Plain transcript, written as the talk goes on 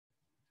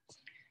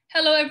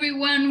Hello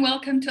everyone,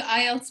 welcome to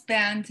Ielts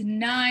Band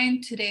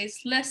 9. Today's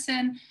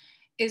lesson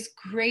is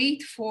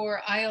great for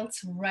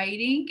Ielts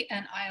writing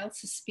and Ielts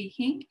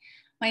speaking.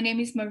 My name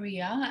is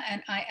Maria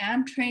and I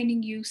am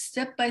training you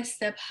step by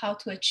step how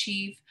to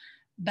achieve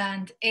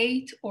Band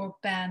 8 or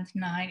Band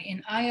 9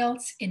 in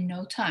Ielts in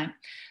no time.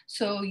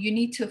 So you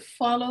need to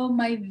follow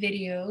my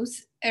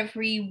videos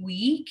every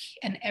week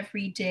and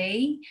every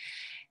day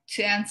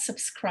and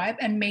subscribe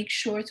and make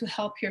sure to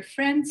help your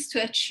friends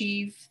to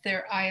achieve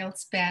their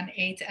IELTS Band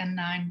 8 and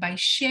 9 by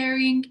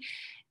sharing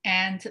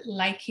and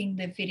liking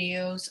the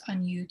videos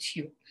on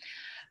YouTube.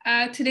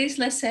 Today's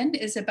lesson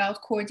is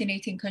about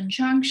coordinating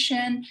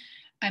conjunction.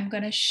 I'm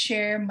going to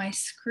share my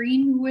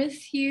screen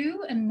with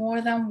you and more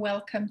than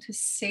welcome to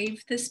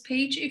save this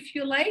page if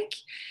you like.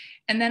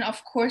 And then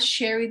of course,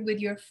 share it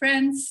with your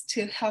friends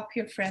to help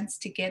your friends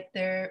to get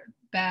their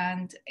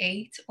Band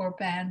 8 or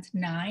Band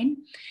 9.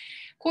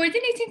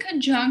 Coordinating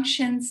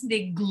conjunctions,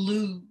 they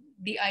glue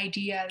the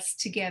ideas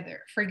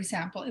together. For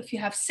example, if you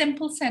have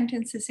simple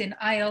sentences in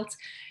IELTS,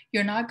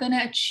 you're not going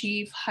to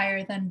achieve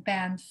higher than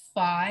Band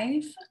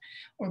 5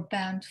 or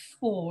Band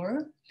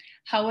 4.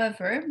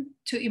 However,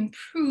 to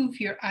improve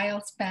your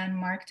IELTS band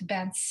marked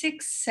Band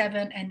 6,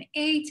 7, and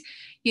 8,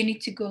 you need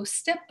to go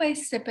step by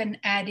step and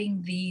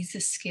adding these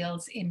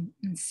skills in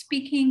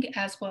speaking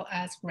as well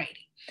as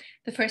writing.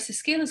 The first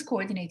skill is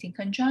coordinating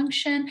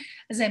conjunction.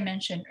 As I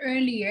mentioned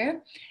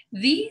earlier,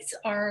 these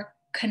are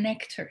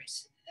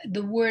connectors.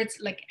 The words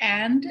like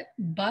and,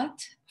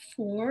 but,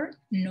 for,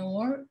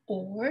 nor,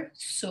 or,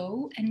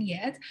 so, and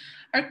yet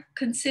are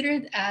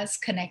considered as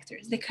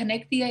connectors. They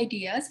connect the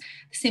ideas,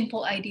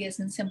 simple ideas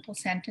and simple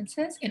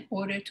sentences in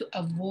order to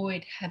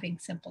avoid having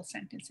simple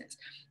sentences.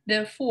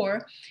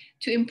 Therefore,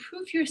 to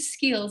improve your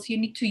skills, you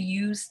need to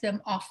use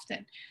them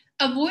often.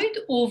 Avoid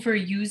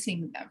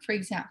overusing them. For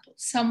example,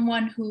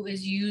 someone who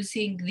is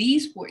using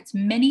these words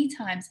many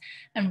times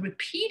and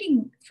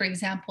repeating, for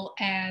example,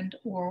 and,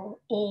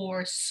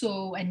 or,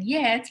 so, and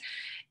yet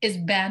is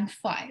Band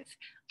 5.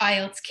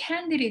 IELTS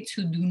candidates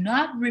who do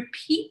not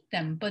repeat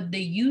them, but they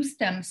use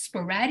them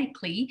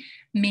sporadically,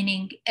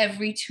 meaning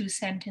every 2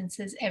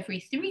 sentences, every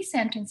 3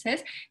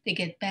 sentences, they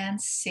get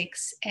Band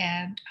 6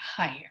 and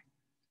higher.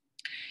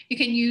 You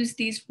can use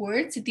these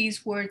words.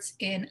 These words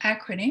in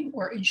acronym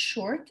or in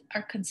short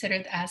are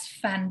considered as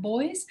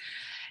fanboys.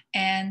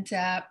 And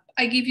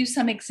I give you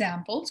some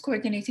examples.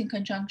 Coordinating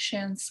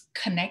conjunctions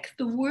connect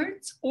the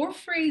words or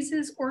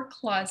phrases or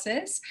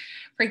clauses.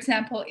 For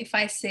example, if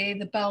I say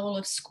the bowl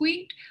of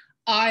squid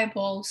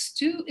eyeball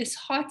stew is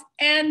hot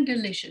and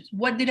delicious.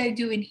 What did I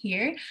do in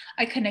here?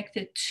 I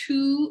connected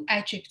 2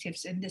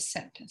 adjectives in this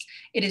sentence.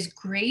 It is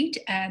great,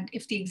 and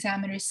if the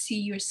examiners see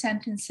your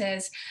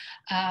sentences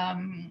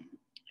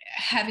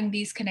having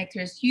these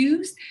connectors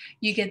used,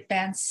 you get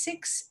Band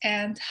 6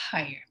 and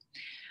higher.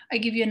 I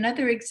give you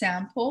another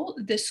example.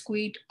 The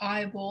squid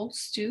eyeball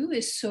stew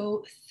is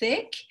so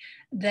thick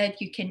that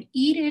you can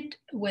eat it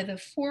with a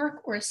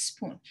fork or a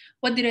spoon.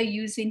 What did I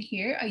use in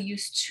here? I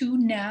used 2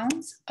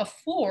 nouns, a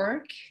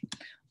fork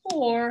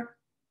or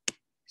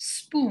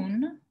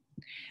spoon.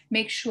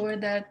 Make sure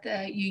that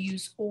you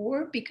use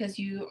or because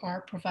you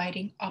are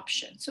providing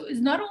options. So it's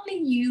not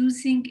only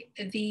using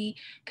the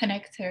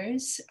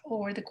connectors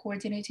or the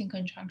coordinating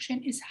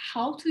conjunction, is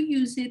how to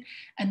use it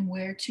and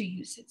where to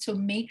use it. So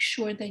make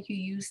sure that you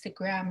use the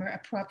grammar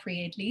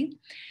appropriately.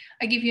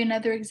 I give you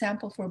another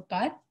example for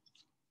but.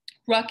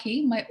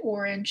 Rocky, my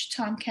orange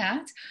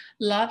tomcat,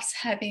 loves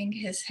having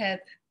his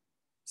head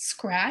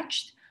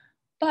scratched,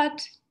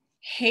 but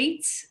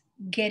hates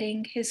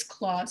getting his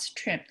claws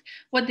trimmed.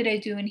 What did I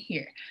do in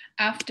here?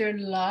 After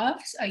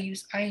loves, I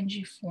use ing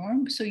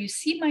form. So you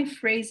see my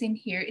phrase in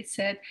here. It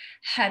said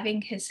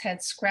having his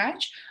head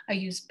scratched. I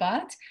use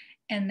but,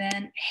 and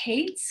then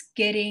hates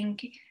getting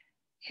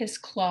his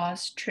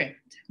claws trimmed.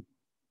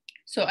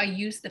 So I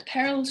use the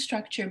parallel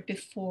structure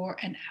before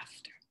and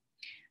after.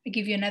 I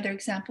give you another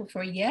example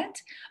for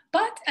yet.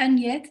 But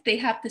and yet, they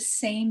have the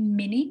same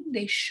meaning.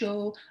 They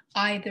show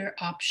either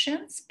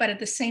options, but at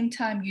the same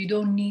time, you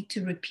don't need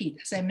to repeat.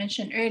 As I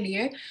mentioned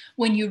earlier,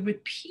 when you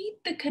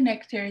repeat the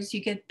connectors,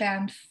 you get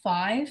Band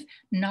 5,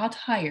 not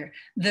higher.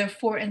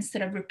 Therefore,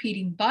 instead of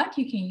repeating but,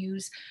 you can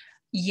use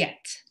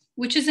yet,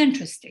 which is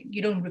interesting.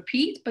 You don't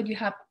repeat, but you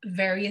have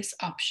various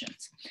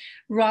options.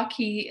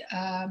 Rocky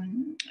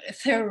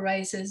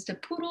terrorizes the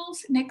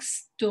poodles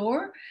next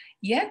door,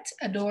 yet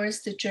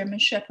adores the German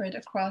Shepherd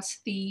across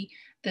the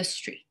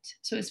street.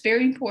 So it's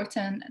very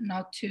important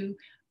not to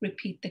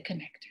repeat the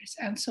connectors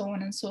and so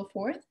on and so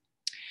forth.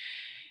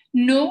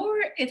 Nor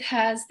it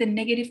has the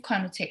negative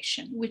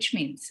connotation, which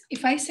means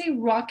if I say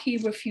Rocky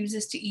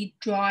refuses to eat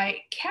dry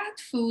cat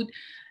food,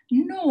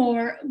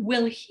 nor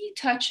will he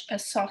touch a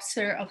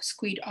saucer of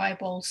squid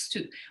eyeball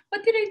stew.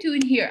 What did I do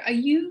in here? I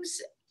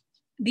use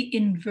the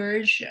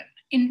inversion.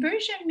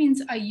 Inversion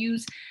means I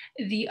use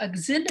the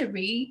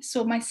auxiliary.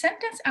 So my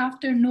sentence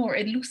after nor,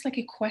 it looks like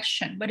a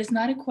question, but it's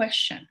not a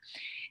question.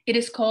 It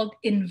is called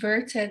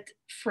inverted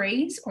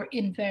phrase, or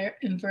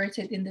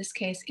inverted, in this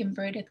case,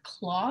 inverted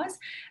clause.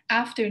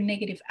 After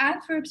negative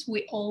adverbs,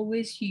 we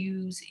always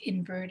use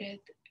inverted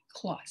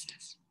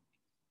clauses.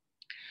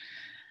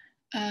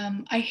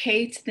 I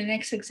hate, the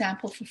next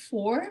example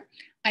for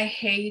I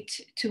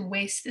hate to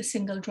waste a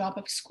single drop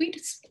of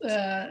sweet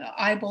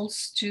eyeball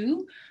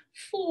stew.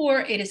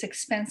 It is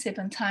expensive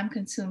and time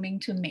consuming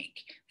to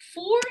make.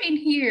 In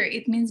here,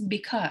 it means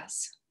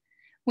because.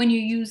 When you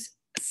use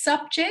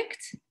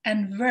subject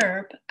and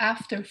verb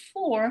after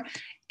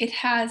it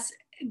has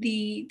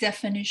the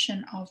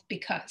definition of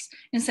because.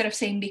 Instead of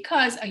saying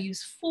because, I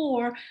use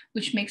for,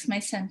 which makes my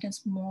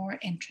sentence more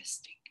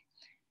interesting.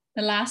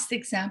 The last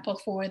example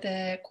for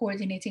the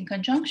coordinating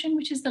conjunction,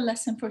 which is the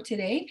lesson for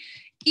today,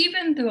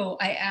 even though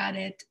I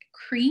added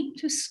cream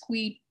to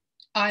sweet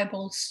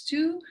eyeball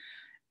stew,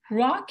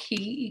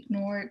 Rocky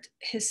ignored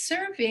his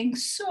serving,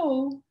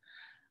 so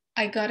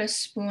I got a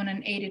spoon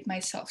and ate it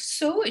myself.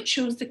 So it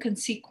shows the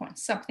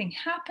consequence. Something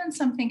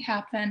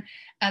happened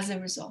as a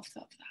result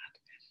of that.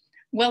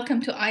 Welcome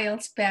to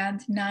IELTS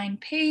Band 9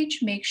 page.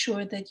 Make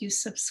sure that you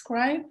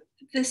subscribe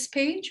this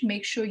page.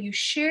 Make sure you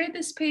share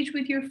this page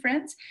with your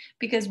friends,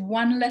 because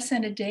one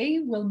lesson a day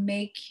will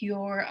make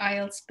your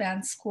IELTS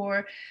Band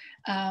score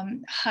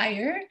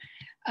higher.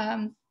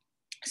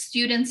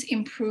 Students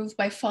improve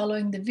by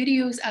following the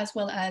videos as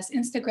well as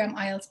Instagram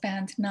IELTS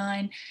Band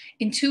 9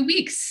 in 2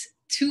 weeks.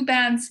 2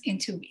 bands in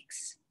 2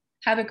 weeks.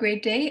 Have a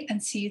great day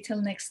and see you till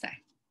next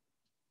time.